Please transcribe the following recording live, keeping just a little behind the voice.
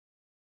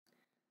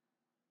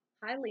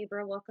Hi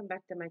Libra, welcome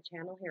back to my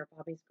channel here,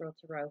 Bobby's Girl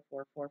Tarot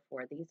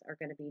 444. These are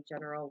going to be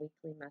general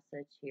weekly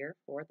message here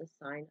for the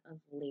sign of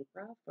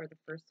Libra for the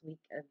first week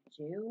of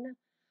June.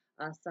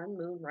 Sun,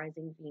 Moon,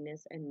 Rising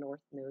Venus, and North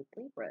Node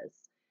Libras.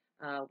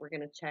 We're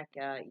going to check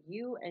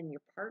you and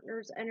your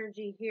partner's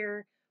energy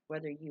here,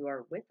 whether you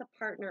are with a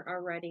partner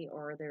already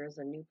or there is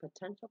a new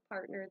potential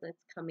partner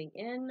that's coming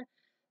in.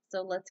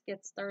 So let's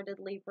get started,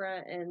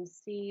 Libra, and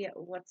see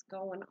what's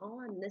going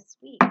on this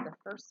week, the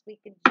first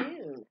week of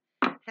June.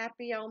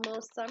 Happy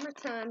almost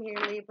summertime here,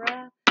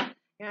 Libra. Yeah,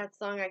 that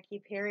song I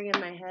keep hearing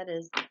in my head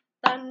is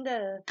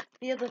thunder,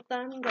 feel the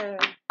thunder,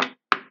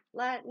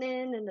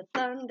 lightning and the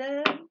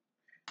thunder.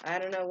 I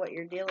don't know what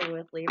you're dealing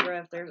with, Libra,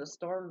 if there's a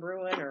storm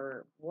brewing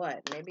or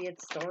what. Maybe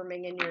it's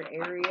storming in your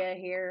area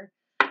here.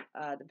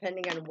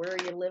 Depending on where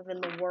you live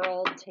in the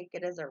world, take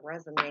it as it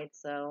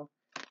resonates. So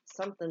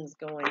something's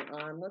going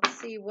on. Let's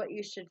see what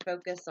you should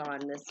focus on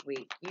this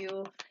week,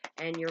 you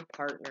and your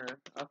partner,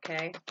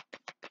 okay?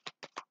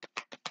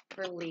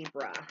 For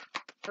Libra,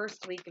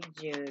 first week of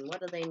June, what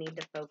do they need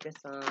to focus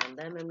on?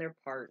 Them and their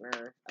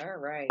partner. All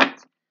right.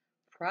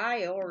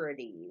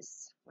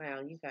 Priorities.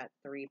 Wow, you got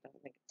three, but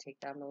I can take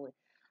down the list.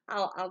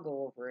 I'll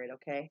go over it,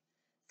 okay?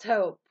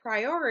 So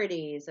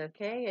priorities,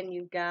 okay, and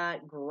you've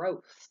got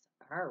growth.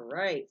 All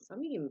right. Some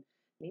of you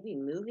maybe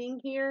moving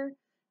here.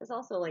 It's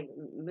also like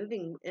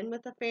moving in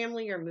with a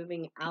family or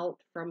moving out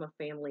from a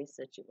family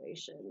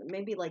situation.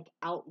 Maybe like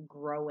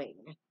outgrowing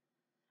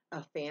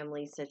a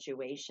family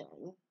situation.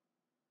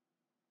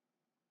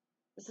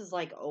 This is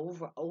like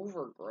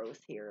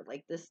overgrowth here.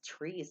 Like this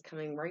tree is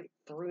coming right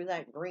through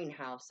that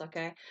greenhouse,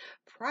 okay?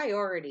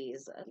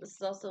 Priorities. This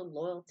is also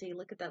loyalty.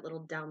 Look at that little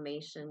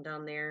Dalmatian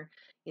down there.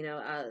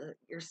 Your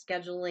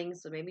scheduling.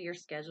 So maybe your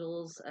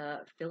schedule's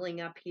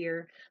filling up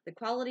here. The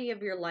quality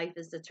of your life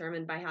is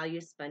determined by how you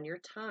spend your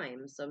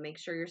time. So make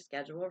sure your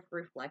schedule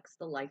reflects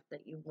the life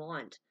that you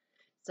want.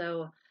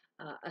 So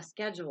a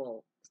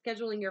schedule,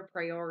 scheduling your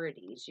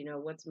priorities,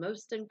 what's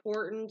most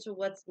important to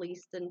what's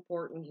least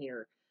important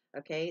here.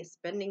 Okay,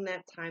 spending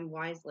that time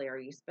wisely. Are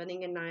you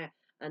spending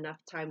enough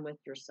time with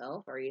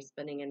yourself? Are you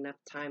spending enough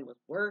time with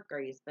work? Are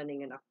you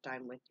spending enough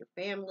time with your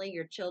family,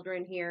 your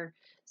children here?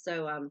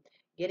 So,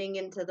 getting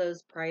into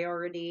those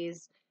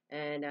priorities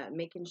and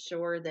making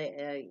sure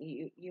that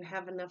you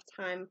have enough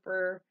time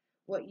for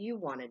what you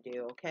want to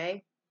do.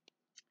 Okay,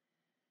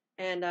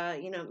 and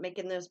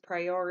making those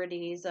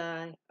priorities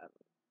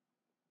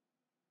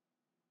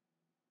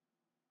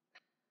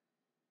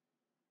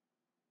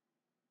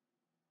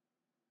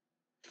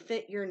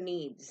fit your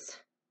needs.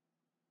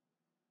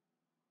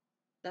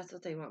 That's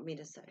what they want me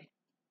to say.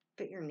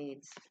 Fit your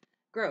needs.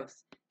 Growth.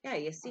 Yeah,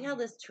 you see how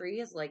this tree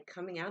is like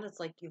coming out?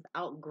 It's like you've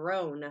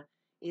outgrown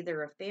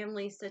either a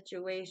family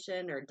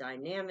situation or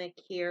dynamic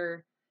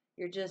here.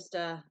 You're just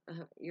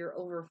you're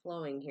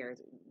overflowing here.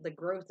 The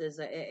growth is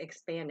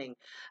expanding.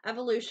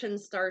 Evolution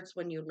starts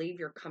when you leave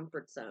your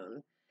comfort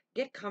zone.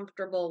 Get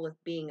comfortable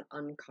with being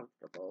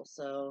uncomfortable.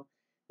 So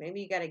maybe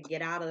you got to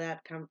get out of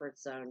that comfort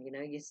zone.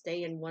 You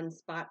stay in one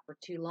spot for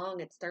too long,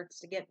 it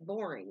starts to get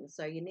boring.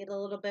 So you need a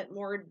little bit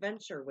more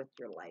adventure with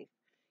your life.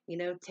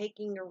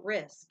 Taking a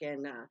risk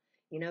and,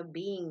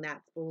 being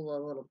that fool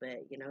a little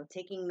bit,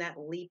 taking that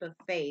leap of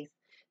faith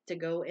to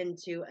go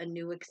into a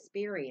new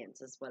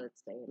experience is what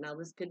it's saying. Now,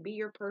 this could be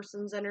your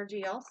person's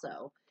energy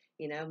also.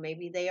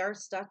 Maybe they are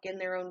stuck in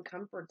their own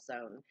comfort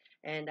zone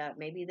and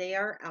maybe they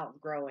are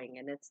outgrowing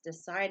and it's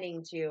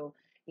deciding to,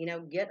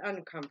 get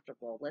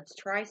uncomfortable. Let's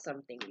try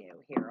something new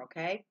here,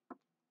 okay?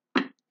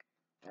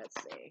 Let's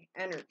see.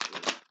 Energy.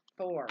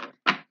 4.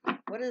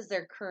 What is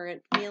their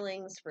current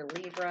feelings for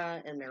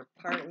Libra and their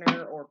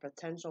partner or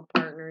potential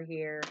partner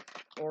here,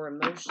 or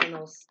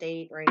emotional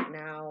state right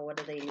now? What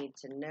do they need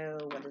to know?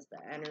 What is the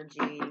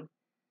energy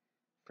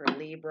for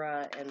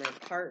Libra and their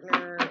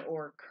partner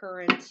or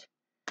current,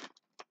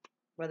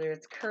 whether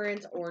it's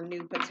current or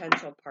new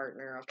potential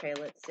partner? Okay,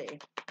 let's see.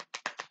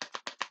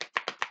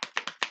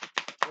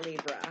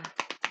 Libra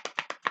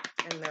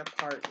and their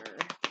partner.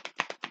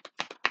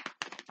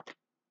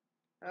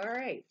 All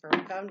right,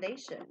 firm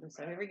foundation.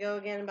 So here we go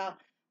again about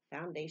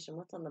foundation.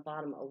 What's on the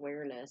bottom?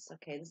 Awareness.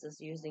 Okay, this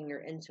is using your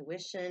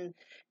intuition,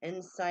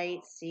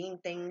 insight, seeing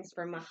things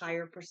from a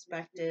higher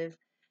perspective.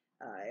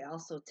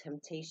 Also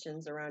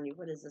temptations around you.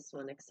 What is this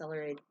one?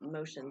 Accelerated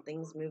motion,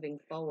 things moving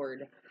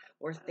forward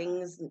or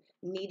things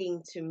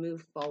needing to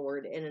move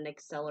forward in an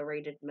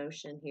accelerated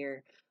motion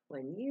here.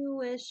 When you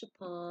wish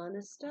upon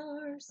a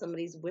star,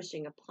 somebody's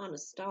wishing upon a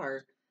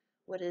star.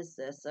 What is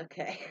this?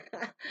 Okay.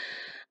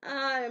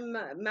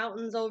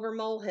 Mountains over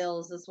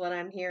molehills is what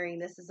I'm hearing.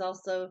 This is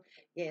also,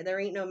 yeah, there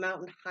ain't no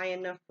mountain high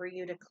enough for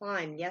you to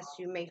climb. Yes,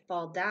 you may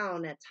fall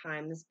down at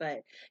times,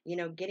 but,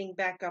 getting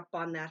back up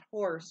on that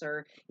horse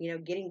or,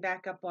 getting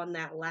back up on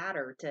that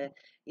ladder to,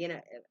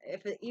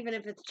 even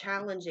if it's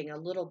challenging a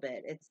little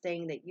bit, it's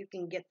saying that you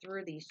can get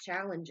through these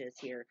challenges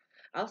here.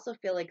 I also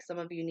feel like some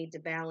of you need to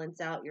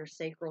balance out your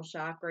sacral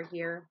chakra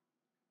here.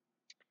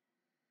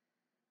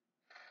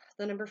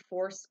 The number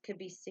 4 could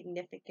be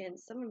significant.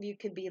 Some of you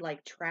could be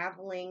like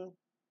traveling.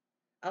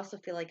 I also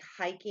feel like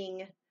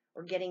hiking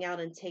or getting out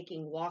and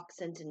taking walks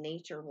into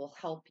nature will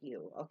help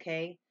you,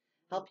 okay?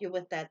 Help you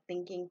with that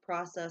thinking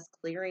process,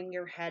 clearing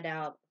your head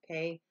out,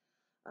 okay?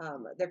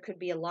 There could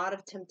be a lot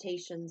of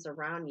temptations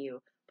around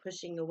you,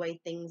 pushing away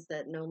things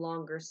that no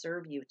longer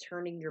serve you,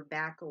 turning your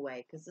back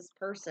away, because this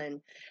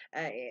person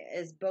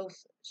is both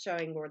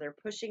showing where they're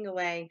pushing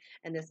away,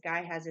 and this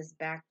guy has his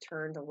back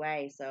turned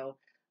away. So,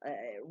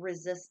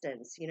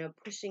 resistance,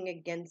 pushing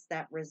against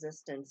that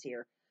resistance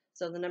here.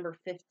 So the number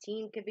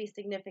 15 could be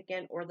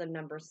significant, or the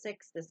number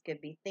 6. This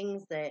could be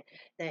things that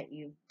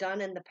you've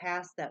done in the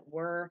past that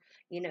were,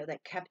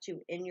 that kept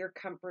you in your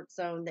comfort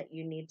zone that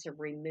you need to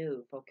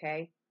remove,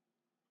 okay?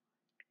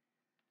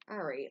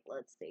 All right,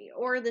 let's see.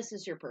 Or this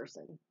is your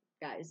person.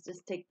 Guys,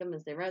 just take them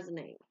as they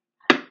resonate.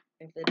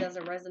 If it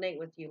doesn't resonate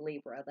with you,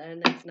 Libra,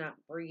 then it's not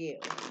for you.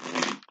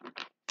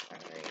 All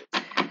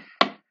right.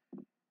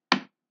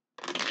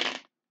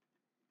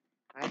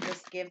 I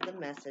just give the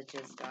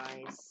messages,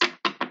 guys.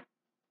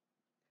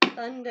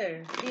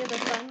 Thunder, feel the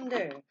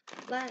thunder.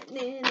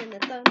 Lightning and the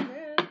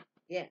thunder.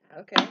 Yeah,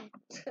 okay.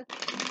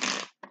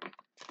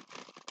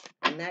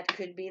 And that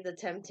could be the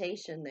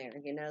temptation there,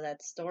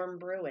 that storm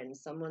brewing,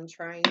 someone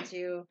trying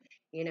to,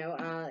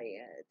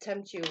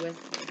 tempt you with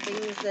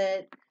things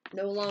that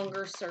no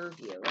longer serve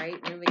you,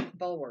 right? Moving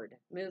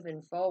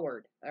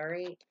forward, all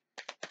right?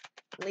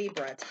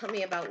 Libra, tell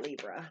me about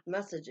Libra.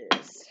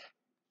 Messages.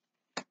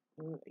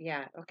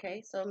 Yeah,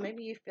 okay, so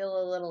maybe you feel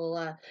a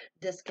little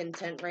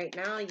discontent right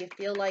now. You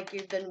feel like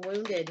you've been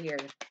wounded here.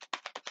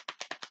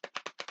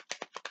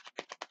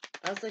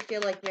 I also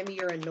feel like maybe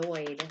you're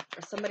annoyed,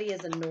 or somebody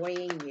is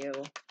annoying you.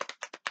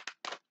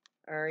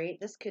 All right,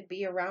 this could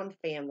be around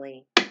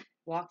family,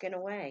 walking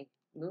away,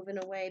 moving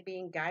away,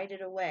 being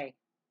guided away.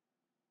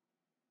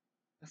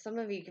 Some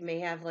of you may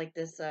have like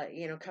this,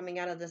 coming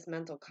out of this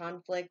mental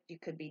conflict. You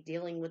could be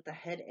dealing with a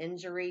head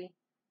injury.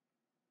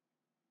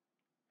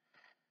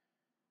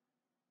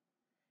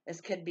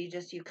 This could be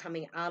just you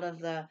coming out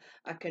of a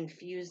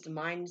confused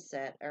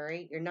mindset, all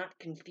right? You're not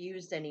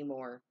confused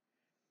anymore.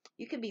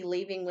 You could be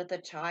leaving with a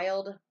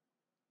child,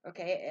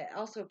 okay? It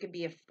also could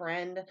be a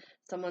friend.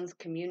 Someone's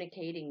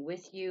communicating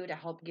with you to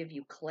help give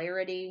you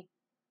clarity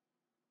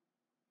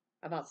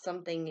about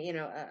something,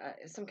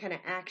 some kind of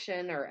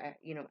action or,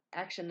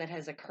 action that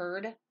has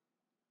occurred.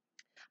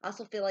 I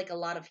also feel like a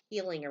lot of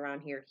healing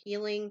around here.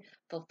 Healing,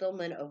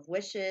 fulfillment of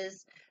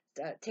wishes,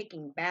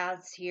 taking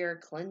baths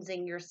here,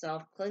 cleansing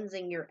yourself,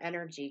 cleansing your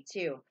energy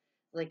too.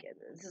 Like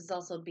this is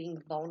also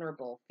being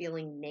vulnerable,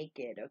 feeling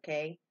naked,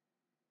 okay?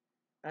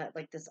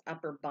 Like this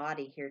upper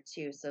body here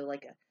too. So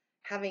like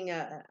having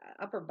a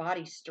upper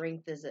body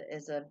strength is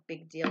a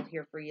big deal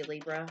here for you,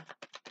 Libra.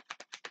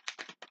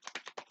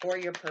 For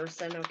your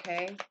person,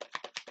 okay?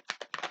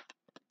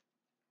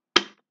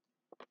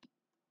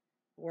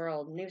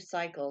 World, new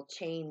cycle,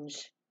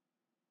 change.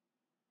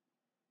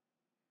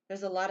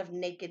 There's a lot of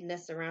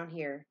nakedness around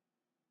here.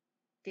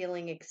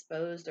 Feeling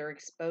exposed or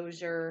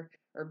exposure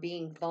or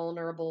being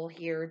vulnerable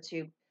here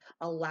to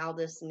allow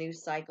this new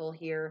cycle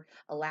here,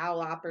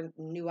 allow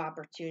new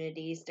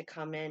opportunities to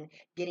come in,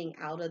 getting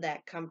out of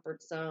that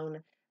comfort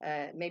zone.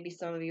 Maybe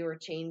some of you are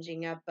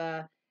changing up.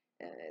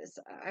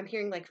 I'm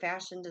hearing like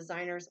fashion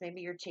designers, maybe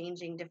you're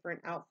changing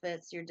different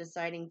outfits, you're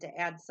deciding to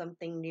add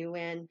something new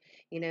in,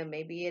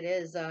 maybe it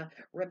is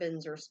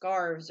ribbons or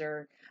scarves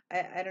or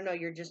I don't know,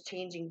 you're just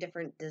changing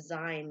different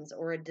designs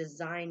or a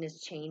design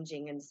is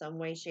changing in some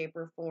way, shape,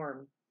 or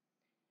form.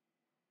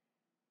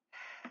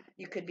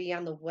 You could be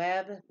on the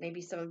web.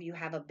 Maybe some of you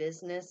have a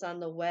business on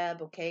the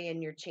web, okay,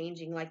 and you're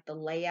changing like the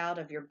layout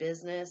of your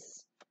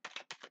business,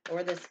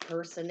 or this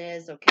person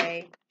is,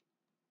 okay.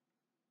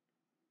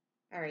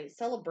 All right,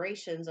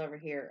 celebrations over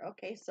here.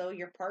 Okay, so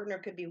your partner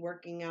could be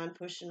working on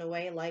pushing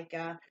away like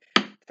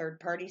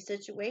third-party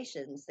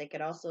situations. They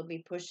could also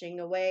be pushing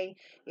away,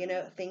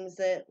 things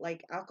that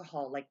like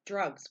alcohol, like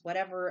drugs,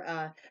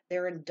 whatever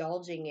they're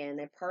indulging in.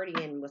 They're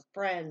partying with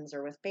friends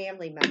or with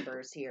family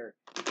members here.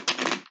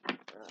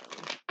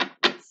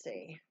 Let's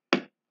see.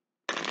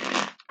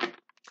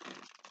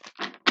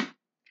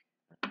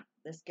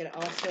 This could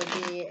also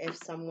be if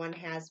someone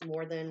has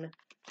more than,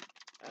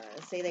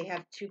 say they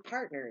have two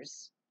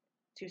partners,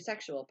 two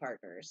sexual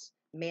partners,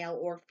 male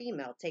or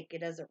female. Take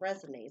it as it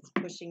resonates,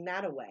 pushing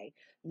that away,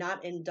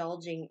 not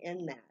indulging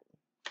in that.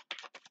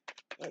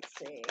 Let's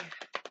see.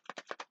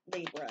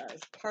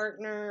 Libra's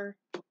partner,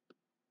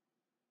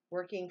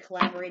 working,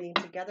 collaborating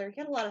together. You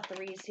get a lot of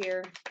threes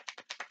here.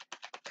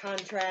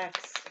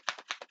 Contracts,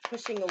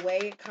 pushing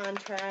away a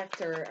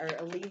contract or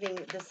leaving,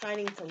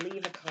 deciding to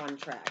leave a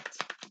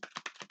contract.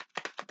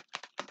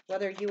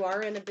 Whether you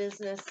are in a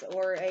business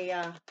or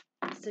a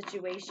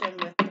situation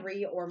with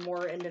 3 or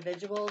more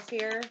individuals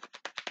here,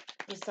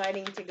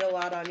 deciding to go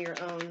out on your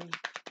own.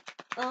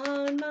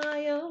 On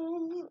my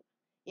own.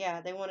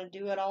 Yeah, they want to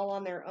do it all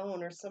on their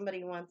own, or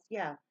somebody wants,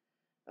 yeah.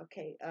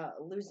 Okay,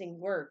 losing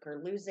work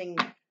or losing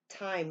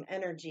time,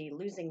 energy,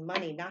 losing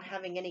money, not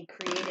having any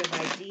creative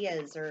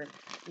ideas or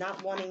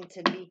not wanting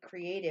to be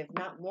creative,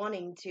 not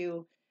wanting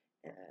to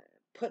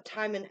put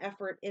time and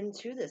effort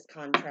into this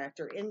contract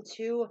or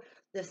into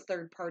this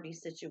third party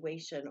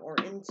situation or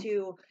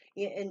into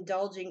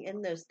indulging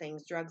in those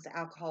things, drugs,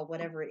 alcohol,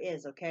 whatever it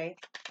is, okay?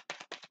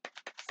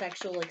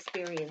 Sexual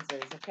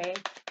experiences, okay?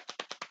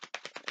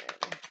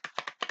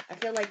 I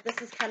feel like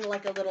this is kind of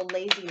like a little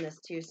laziness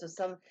too.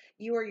 So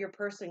you or your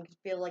person could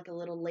feel like a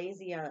little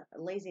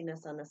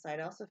laziness on the side.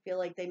 I also feel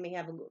like they may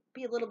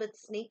be a little bit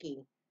sneaky.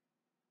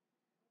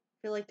 I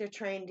feel like they're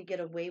trying to get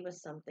away with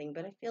something,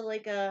 but I feel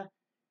like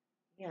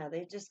yeah,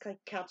 they just like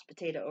couch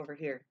potato over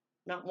here,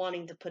 not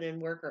wanting to put in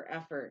work or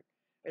effort,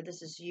 or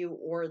this is you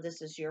or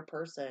this is your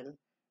person.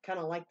 Kind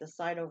of like the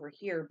side over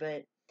here,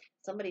 but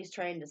somebody's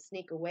trying to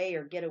sneak away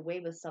or get away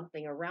with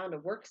something around a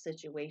work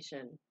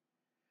situation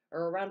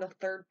or around a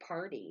third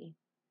party.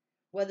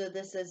 Whether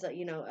this is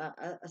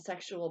a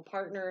sexual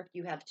partner, if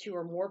you have two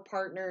or more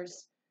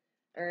partners,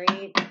 all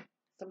right,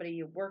 somebody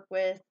you work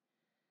with,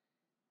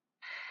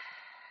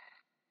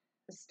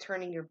 is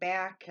turning your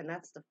back, and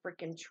that's the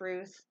freaking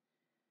truth.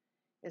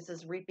 This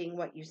is reaping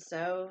what you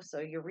sow. So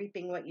you're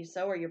reaping what you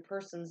sow, or your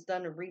person's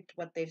done and reaped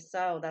what they've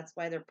sowed. That's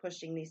why they're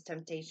pushing these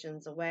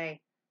temptations away.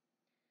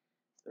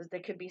 There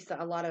could be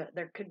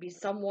there could be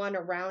someone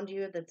around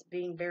you that's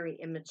being very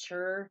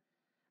immature,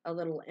 a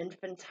little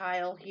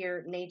infantile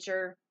here,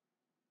 nature.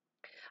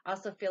 I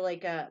also feel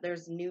like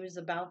there's news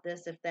about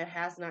this. If that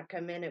has not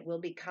come in, it will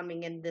be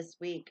coming in this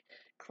week.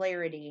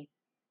 Clarity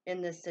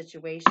in this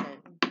situation.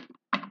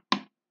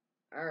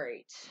 All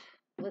right.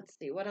 Let's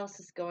see. What else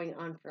is going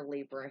on for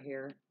Libra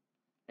here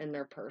in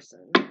their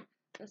person?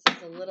 This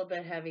is a little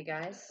bit heavy,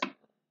 guys.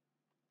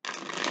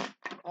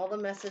 All the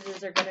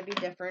messages are going to be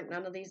different.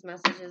 None of these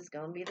messages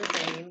going to be the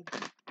same.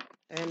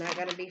 They're not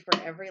going to be for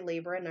every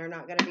Libra, and they're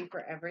not going to be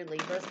for every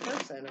Libra's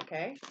person,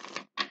 okay?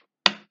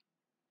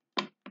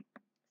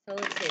 So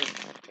let's see.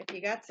 If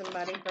you got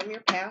somebody from your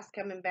past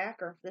coming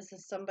back, or if this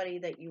is somebody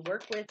that you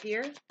work with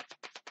here,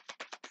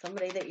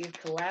 somebody that you've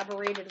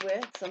collaborated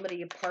with, somebody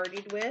you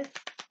partied with,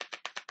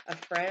 a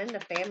friend, a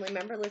family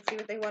member, let's see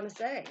what they want to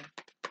say.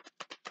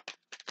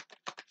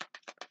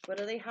 What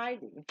are they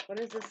hiding? What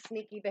is this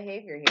sneaky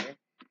behavior here?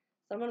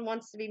 Someone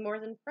wants to be more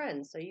than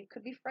friends, so you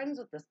could be friends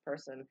with this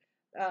person.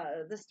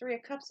 This Three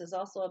of Cups is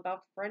also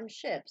about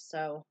friendship,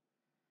 so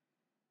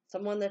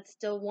someone that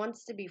still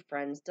wants to be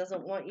friends,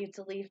 doesn't want you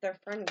to leave their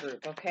friend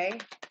group, okay?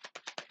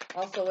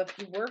 Also, if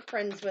you were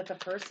friends with a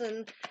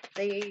person,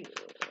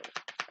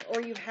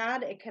 or you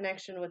had a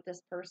connection with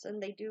this person,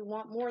 they do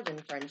want more than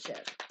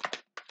friendship.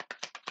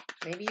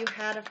 Maybe you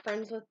had a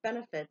friends with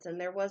benefits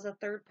and there was a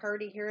third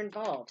party here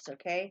involved,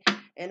 okay?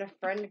 In a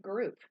friend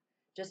group.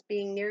 Just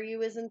being near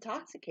you is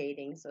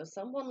intoxicating. So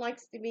someone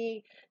likes to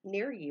be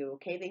near you,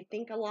 okay? They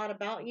think a lot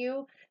about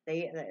you.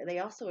 They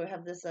also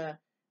have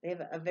they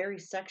have a very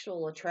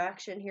sexual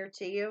attraction here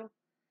to you.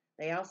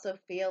 They also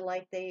feel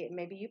like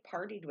maybe you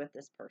partied with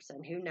this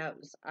person. Who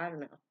knows? I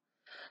don't know.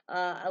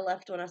 I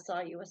left when I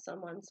saw you with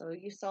someone. So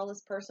you saw this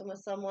person with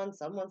someone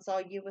saw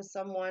you with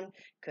someone.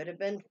 Could have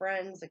been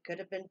friends, it could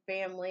have been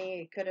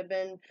family, it could have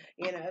been,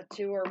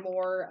 two or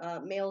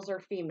more males or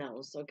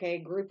females, okay?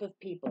 Group of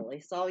people. They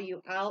saw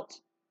you out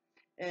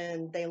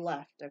and they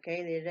left,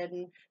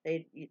 okay?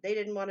 They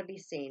didn't want to be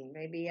seen.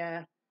 Maybe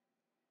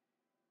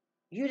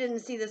you didn't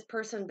see this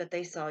person, but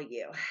they saw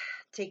you.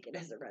 Take it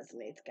as it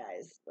resonates,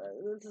 guys.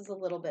 This is a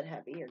little bit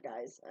heavy here,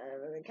 guys.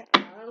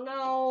 I don't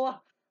know.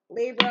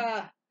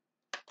 Libra.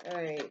 All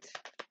right.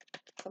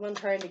 Someone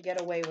trying to get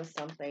away with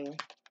something.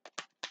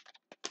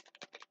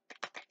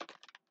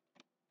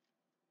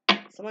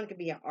 Someone could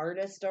be an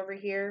artist over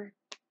here,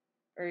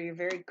 or you're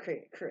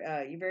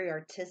very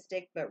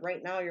artistic, but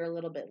right now you're a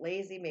little bit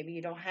lazy. Maybe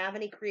you don't have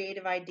any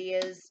creative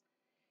ideas.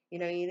 You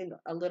need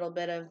a little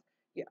bit of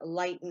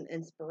light and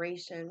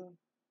inspiration.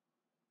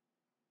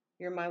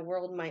 You're my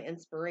world, my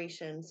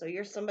inspiration. So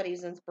you're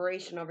somebody's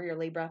inspiration over here,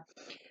 Libra.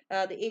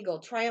 The Eagle,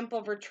 triumph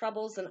over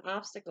troubles and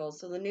obstacles.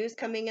 So the news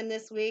coming in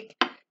this week,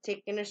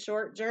 taking a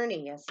short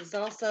journey. Yes, is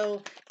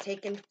also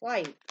taking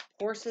flight.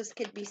 Horses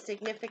could be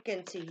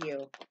significant to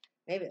you.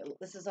 Maybe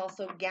this is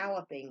also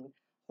galloping.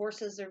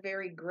 Horses are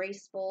very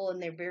graceful and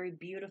they're very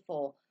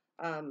beautiful.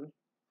 And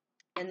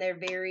they're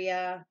very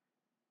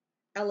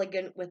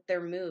elegant with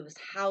their moves,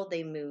 how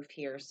they move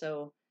here.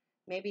 So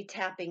maybe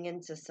tapping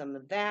into some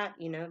of that,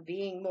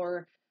 being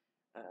more,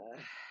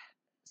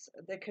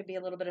 there could be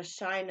a little bit of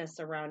shyness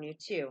around you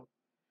too.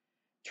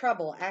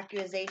 Trouble,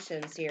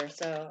 accusations here.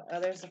 So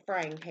there's a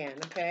frying pan,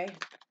 okay?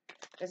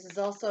 This is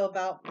also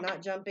about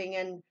not jumping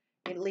in,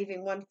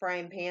 leaving one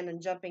frying pan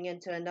and jumping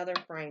into another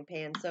frying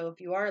pan. So if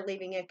you are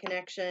leaving a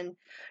connection,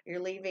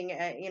 you're leaving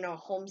a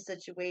home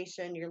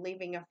situation, you're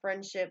leaving a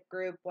friendship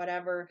group,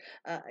 whatever,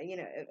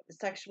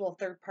 sexual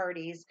third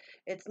parties,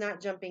 it's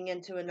not jumping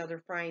into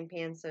another frying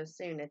pan so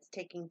soon. It's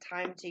taking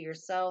time to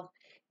yourself,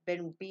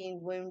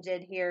 being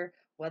wounded here,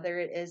 whether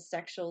it is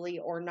sexually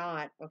or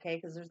not, okay?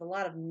 Because there's a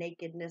lot of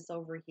nakedness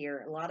over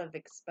here, a lot of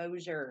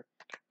exposure.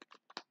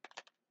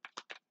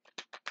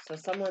 So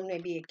someone may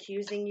be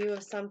accusing you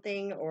of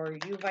something or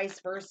you vice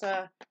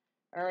versa.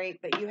 All right,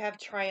 but you have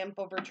triumph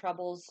over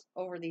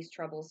these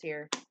troubles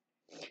here.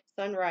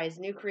 sunrise,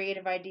 new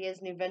creative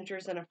ideas, new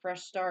ventures, and a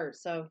fresh start.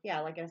 So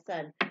yeah, like I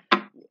said,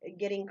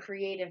 getting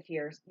creative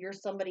here. You're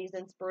somebody's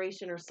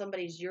inspiration or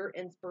somebody's your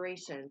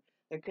inspiration.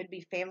 There could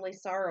be family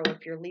sorrow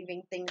if you're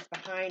leaving things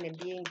behind and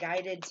being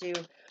guided to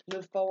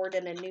move forward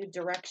in a new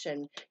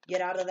direction.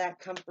 Get out of that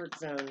comfort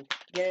zone.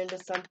 Get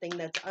into something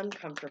that's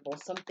uncomfortable,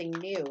 something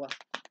new,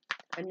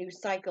 a new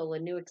cycle, a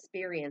new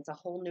experience, a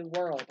whole new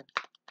world.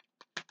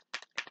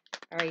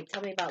 All right,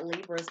 tell me about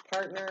Libra's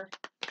partner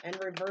and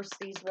reverse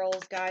these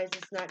roles, guys.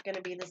 It's not going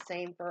to be the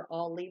same for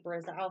all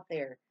Libras out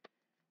there.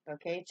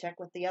 Okay, check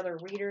with the other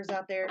readers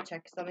out there.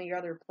 Check some of your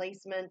other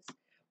placements.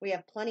 We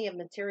have plenty of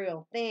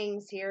material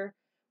things here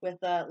with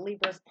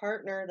Libra's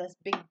partner, this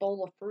big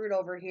bowl of fruit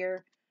over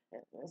here.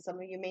 Some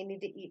of you may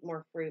need to eat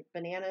more fruit,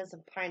 bananas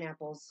and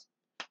pineapples.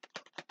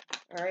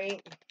 All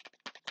right.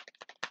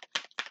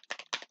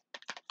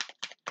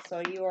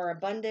 So you are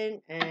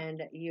abundant,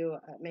 and you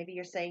maybe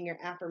you're saying your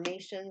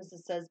affirmations.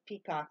 It says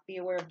peacock, be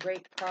aware of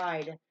great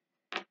pride.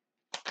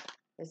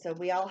 And so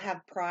we all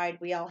have pride,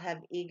 we all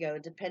have ego,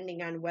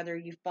 depending on whether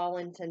you fall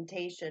in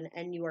temptation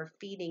and you are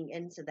feeding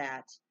into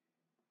that.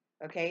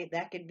 Okay,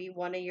 that could be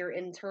one of your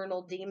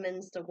internal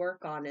demons to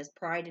work on, is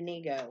pride and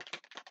ego.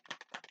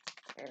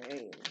 All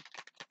right.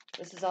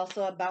 This is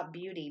also about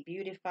beauty,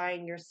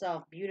 beautifying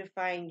yourself,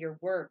 beautifying your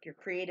work, your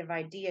creative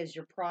ideas,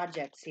 your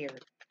projects here.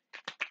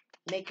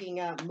 Making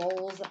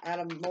moles out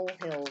of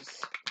molehills.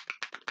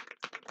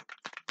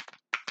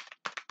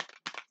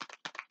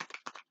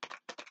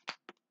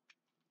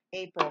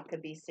 April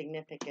could be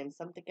significant.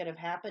 Something could have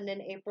happened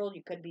in April.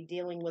 You could be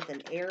dealing with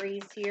an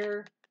Aries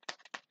here.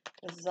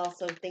 This is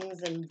also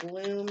things in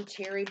bloom,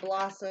 cherry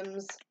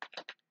blossoms,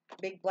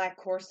 big black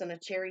horse and a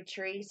cherry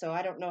tree. So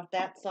I don't know if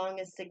that song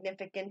is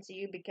significant to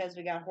you, because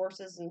we got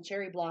horses and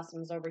cherry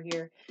blossoms over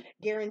here.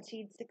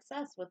 Guaranteed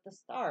success with the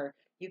star.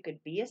 You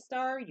could be a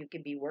star. You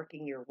could be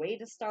working your way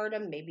to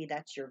stardom. Maybe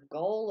that's your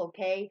goal,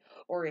 okay?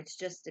 Or it's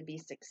just to be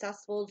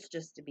successful. It's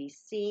just to be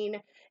seen.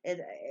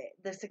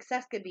 The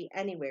success could be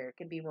anywhere. It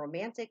could be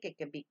romantic. It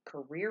could be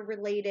career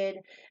related,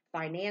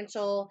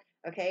 financial.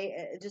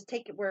 Okay, just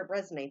take it where it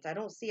resonates. I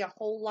don't see a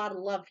whole lot of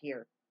love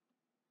here.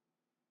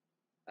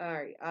 All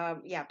right.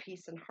 Yeah,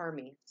 peace and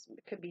harmony.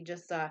 It could be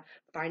just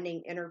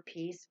finding inner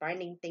peace,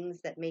 finding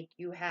things that make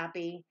you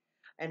happy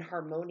and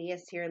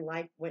harmonious here in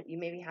life. When you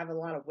maybe have a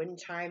lot of wind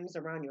chimes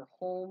around your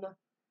home.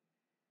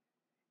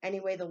 Any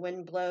way the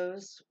wind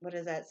blows. What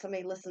is that?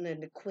 Somebody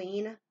listening to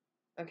Queen.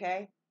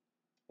 Okay.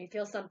 You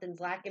feel something's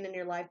lacking in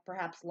your life,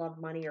 perhaps love,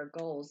 money, or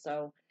goals.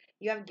 So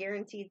you have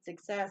guaranteed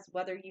success,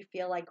 whether you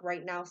feel like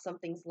right now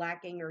something's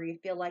lacking, or you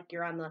feel like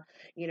you're on the,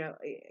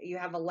 you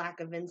have a lack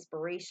of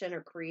inspiration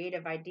or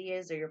creative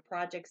ideas or your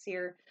projects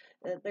here.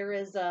 There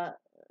is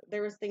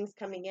things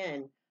coming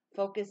in,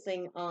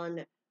 focusing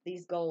on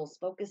these goals,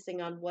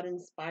 focusing on what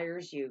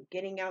inspires you,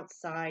 getting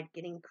outside,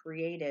 getting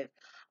creative,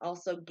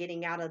 also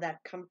getting out of that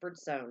comfort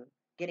zone,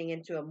 getting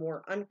into a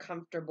more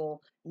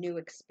uncomfortable new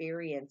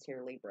experience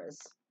here,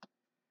 Libras.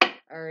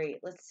 All right,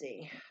 let's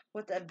see.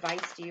 What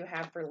advice do you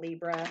have for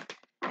Libra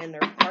and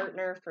their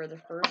partner for the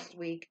first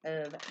week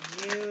of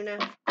June?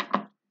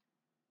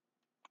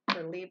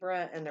 For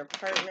Libra and their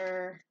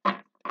partner,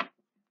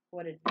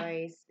 what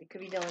advice? It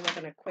could be dealing with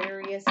an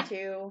Aquarius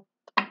too.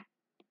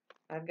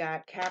 I've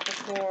got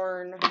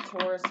Capricorn,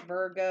 Taurus,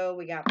 Virgo.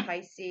 We got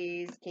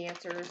Pisces,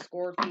 Cancer,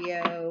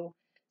 Scorpio,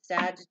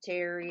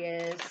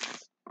 Sagittarius,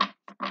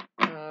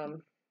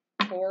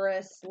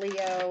 Taurus,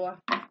 Leo,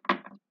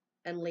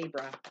 and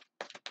Libra.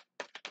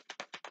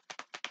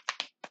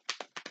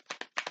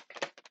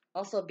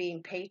 Also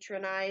being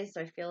patronized.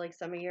 I feel like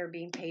some of you are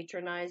being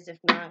patronized. If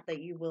not,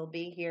 that you will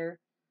be here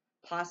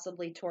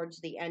possibly towards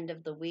the end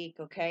of the week,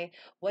 okay?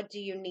 What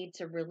do you need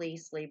to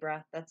release,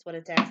 Libra? That's what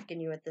it's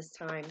asking you at this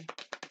time.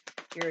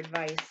 Your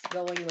advice,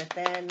 going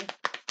within.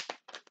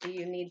 Do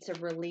you need to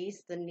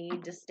release the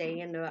need to stay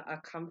in a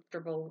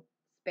comfortable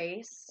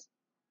space?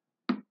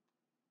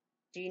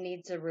 Do you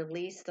need to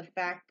release the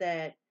fact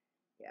that,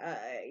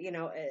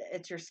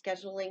 it's your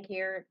scheduling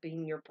here,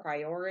 being your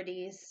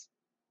priorities?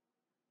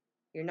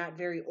 You're not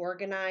very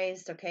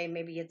organized, okay?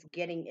 Maybe it's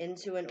getting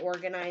into an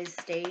organized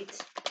state.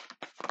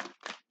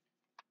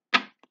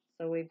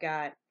 So we've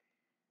got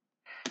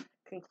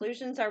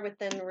conclusions are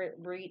within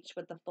reach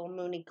with the full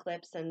moon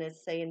eclipse, and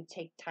it's saying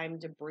take time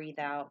to breathe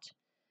out.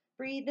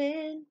 Breathe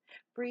in,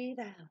 breathe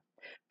out,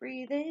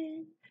 breathe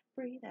in,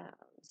 breathe out.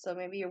 So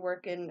maybe you're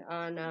working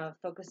on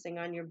focusing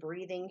on your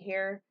breathing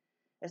here.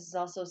 This is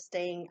also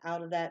staying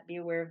out of that, be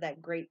aware of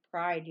that great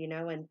pride,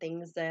 and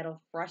things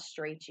that'll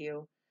frustrate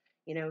you.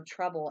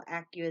 Trouble,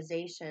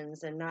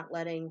 accusations, and not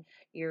letting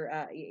your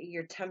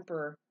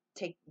temper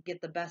get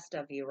the best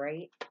of you,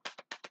 right?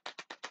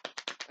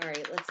 All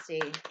right, let's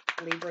see.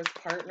 Libra's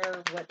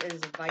partner. What is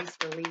advice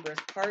for Libra's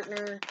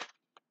partner?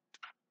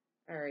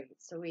 All right,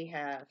 so we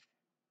have,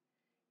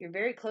 you're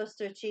very close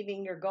to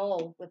achieving your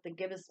goal with the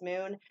gibbous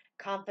moon.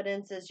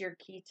 Confidence is your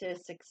key to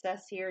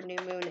success here. New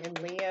moon in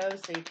Leo,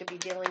 so you could be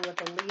dealing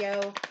with a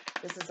Leo.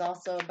 This is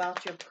also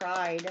about your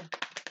pride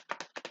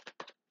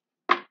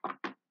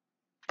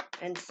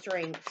and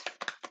strength.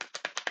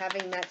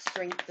 having that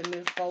strength to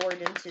move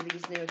forward into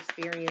these new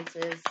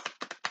experiences.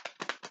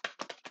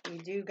 You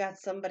do got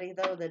somebody,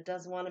 though, that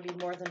does want to be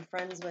more than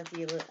friends with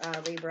you,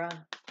 Libra.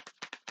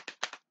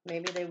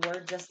 Maybe they were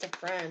just a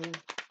friend,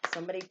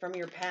 somebody from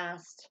your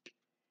past.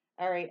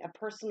 All right, a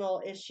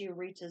personal issue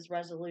reaches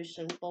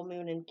resolution, full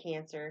moon in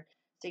Cancer.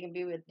 So you can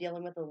be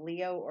dealing with a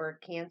Leo or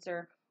a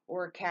Cancer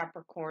or a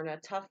Capricorn. A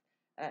tough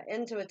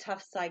end to a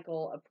tough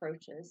cycle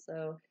approaches.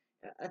 So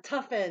a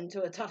tough end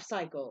to a tough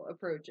cycle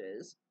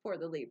approaches for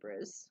the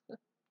Libras.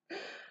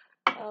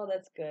 Oh,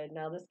 that's good.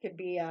 Now this could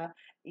be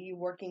you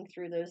working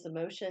through those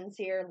emotions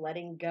here,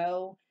 letting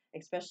go,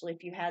 especially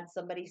if you had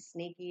somebody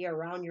sneaky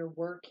around your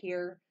work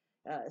here,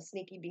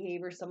 sneaky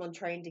behavior, someone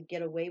trying to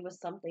get away with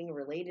something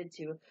related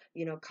to,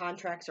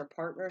 contracts or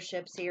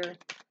partnerships here.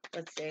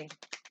 Let's see.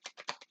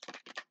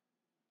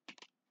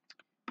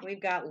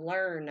 We've got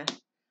learn.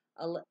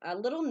 A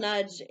little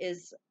nudge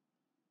is,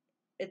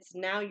 it's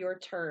now your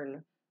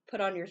turn. Put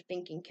on your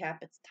thinking cap.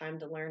 It's time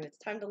to learn. It's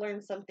time to learn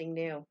something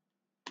new.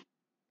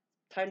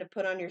 Time to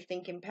put on your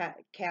thinking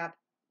cap.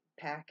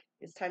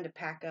 It's time to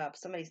pack up.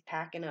 Somebody's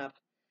packing up.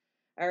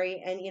 All right,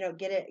 and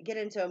get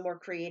into a more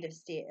creative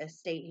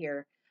state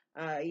here.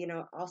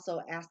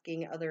 Also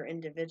asking other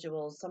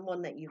individuals,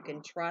 someone that you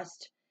can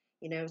trust,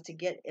 to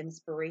get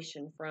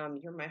inspiration from.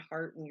 You're my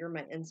heart and you're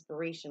my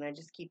inspiration. I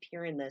just keep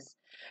hearing this.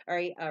 All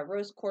right,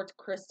 rose quartz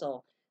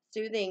crystal,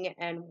 soothing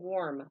and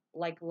warm,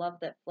 like love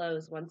that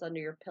flows. Once under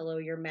your pillow,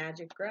 your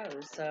magic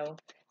grows. So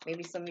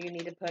maybe some of you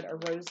need to put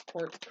a rose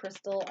quartz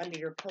crystal under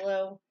your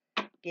pillow,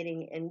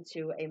 getting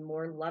into a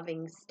more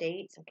loving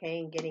state, okay,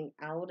 and getting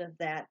out of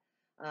that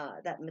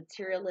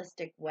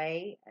materialistic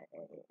way.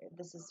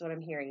 This is what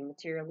I'm hearing,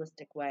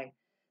 materialistic way.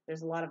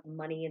 There's a lot of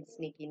money and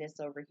sneakiness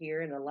over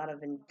here, and a lot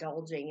of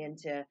indulging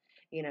into,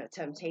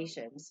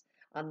 temptations.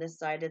 On this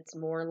side, it's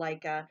more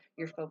like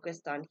you're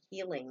focused on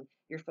healing.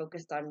 You're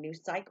focused on new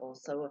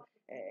cycles. So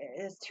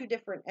there's two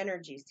different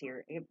energies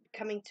here,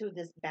 coming to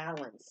this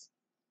balance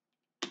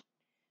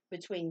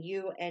between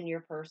you and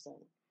your person.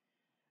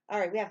 All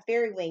right, we have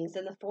fairy wings.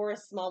 In the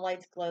forest, small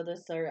lights glow.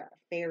 Those are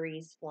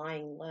fairies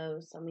flying low.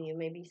 Some of you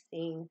may be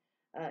seeing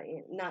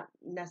not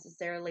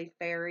necessarily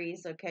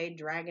fairies, okay,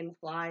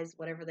 dragonflies,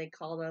 whatever they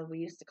call them. We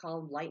used to call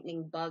them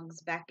lightning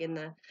bugs back in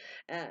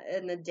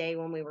the day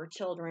when we were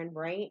children,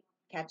 right?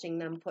 Catching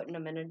them, putting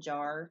them in a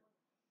jar.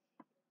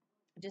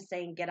 Just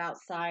saying, get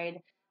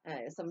outside.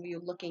 Some of you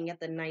looking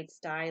at the night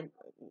sky.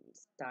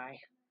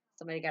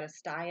 Somebody got a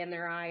sty in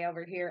their eye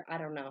over here. I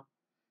don't know.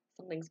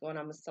 Something's going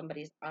on with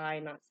somebody's eye,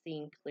 not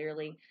seeing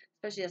clearly,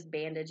 especially this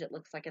bandage. It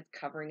looks like it's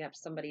covering up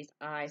somebody's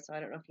eye. So I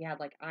don't know if you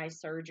had like eye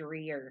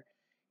surgery, or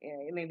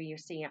maybe you're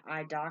seeing an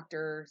eye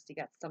doctor, so you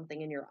got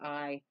something in your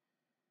eye,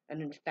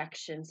 an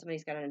infection.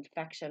 Somebody's got an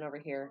infection over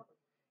here,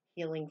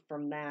 healing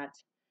from that.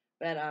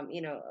 But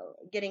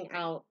getting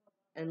out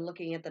and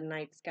looking at the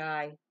night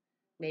sky,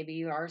 maybe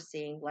you are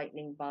seeing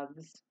lightning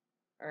bugs.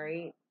 All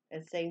right,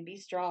 it's saying be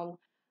strong.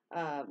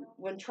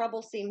 When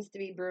trouble seems to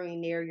be brewing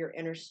near, your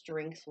inner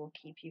strength will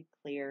keep you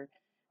clear.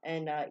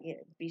 And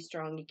be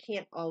strong. You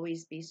can't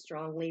always be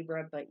strong,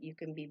 Libra, but you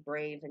can be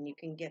brave and you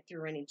can get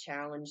through any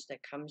challenge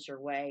that comes your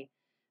way.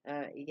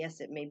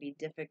 Yes, it may be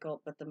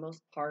difficult, but the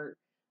most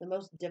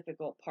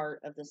difficult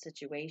part of the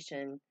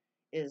situation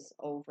is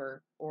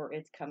over, or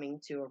it's coming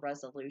to a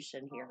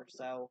resolution here.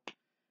 So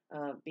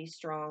be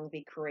strong,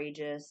 be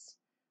courageous,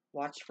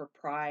 watch for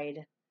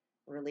pride,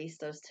 release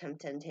those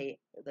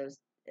those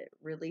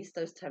release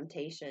those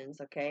temptations,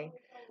 okay?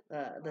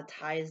 The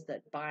ties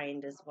that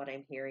bind is what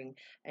I'm hearing,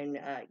 and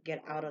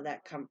get out of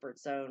that comfort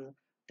zone,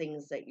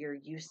 things that you're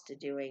used to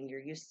doing, you're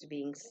used to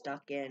being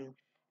stuck in,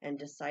 and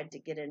decide to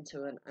get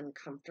into an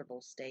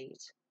uncomfortable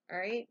state. All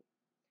right?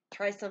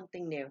 Try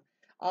something new.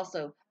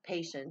 Also,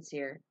 patience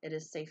here. It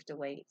is safe to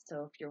wait.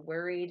 So if you're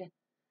worried,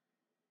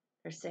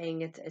 they're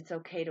saying it's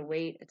okay to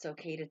wait. It's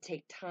okay to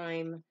take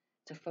time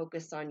to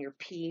focus on your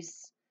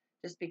peace.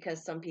 Just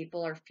because some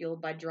people are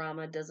fueled by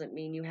drama doesn't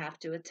mean you have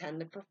to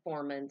attend the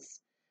performance.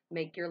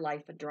 Make your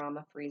life a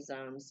drama-free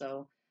zone.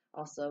 So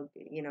also,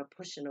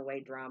 pushing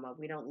away drama.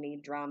 We don't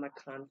need drama,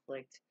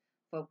 conflict.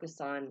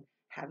 Focus on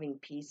having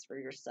peace for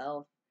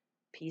yourself,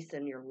 peace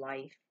in your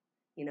life.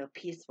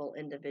 Peaceful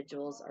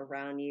individuals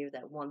around you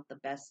that want the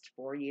best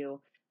for you,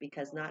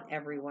 because not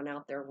everyone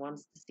out there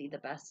wants to see the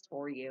best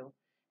for you.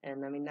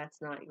 And I mean,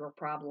 that's not your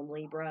problem,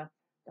 Libra.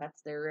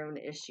 That's their own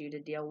issue to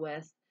deal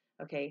with.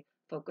 Okay,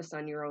 focus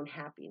on your own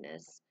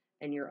happiness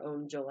and your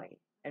own joy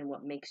and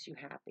what makes you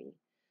happy.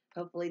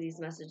 Hopefully these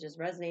messages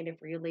resonated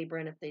for you,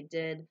 Libra. And if they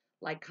did,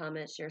 like,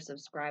 comment, share,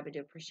 subscribe. I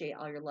do appreciate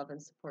all your love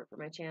and support for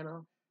my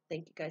channel.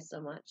 Thank you guys so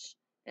much.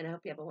 And I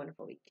hope you have a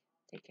wonderful week.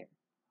 Take care.